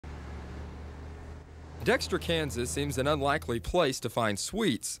Dexter, Kansas seems an unlikely place to find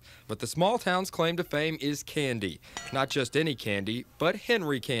sweets, but the small town's claim to fame is candy. Not just any candy, but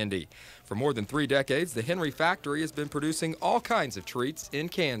Henry candy. For more than 3 decades, the Henry factory has been producing all kinds of treats in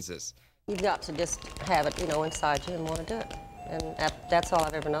Kansas. You've got to just have it, inside you and want to do it. And that's all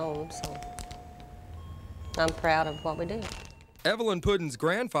I've ever known, so I'm proud of what we do. Evelyn Puddin's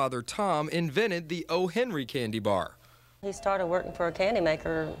grandfather, Tom, invented the O. Henry candy bar. He started working for a candy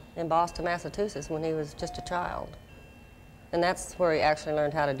maker in Boston, Massachusetts when he was just a child. And that's where he actually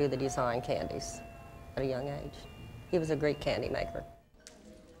learned how to do the design candies at a young age. He was a great candy maker.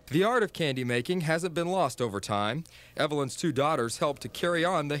 The art of candy making hasn't been lost over time. Evelyn's 2 daughters helped to carry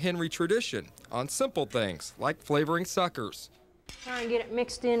on the Henry tradition on simple things like flavoring suckers. Try and get it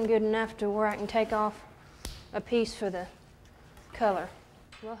mixed in good enough to where I can take off a piece for the color.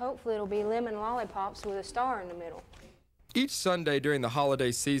 Well, hopefully it'll be lemon lollipops with a star in the middle. Each Sunday during the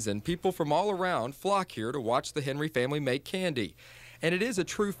holiday season, people from all around flock here to watch the Henry family make candy. And it is a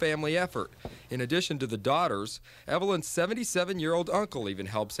true family effort. In addition to the daughters, Evelyn's 77-year-old uncle even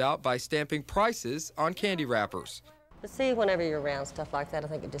helps out by stamping prices on candy wrappers. But see, whenever you're around stuff like that, I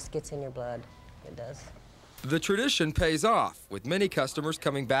think it just gets in your blood. It does. The tradition pays off, with many customers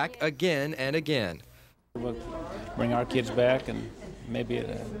coming back again and again. We'll bring our kids back and maybe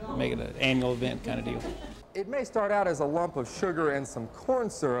make it an annual event kind of deal. It may start out as a lump of sugar and some corn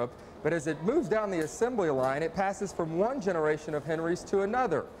syrup, but as it moves down the assembly line, it passes from one generation of Henrys to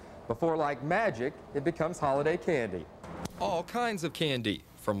another, before, like magic, it becomes holiday candy. All kinds of candy,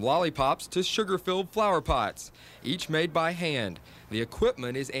 from lollipops to sugar-filled flower pots, each made by hand. The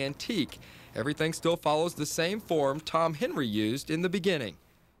equipment is antique. Everything still follows the same form Tom Henry used in the beginning.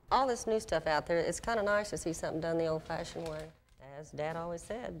 All this new stuff out there, it's kind of nice to see something done the old-fashioned way. As Dad always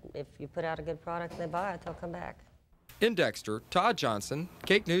said, if you put out a good product and they buy it, they'll come back. In Dexter, Todd Johnson,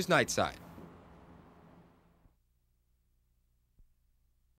 KAKE News Nightside.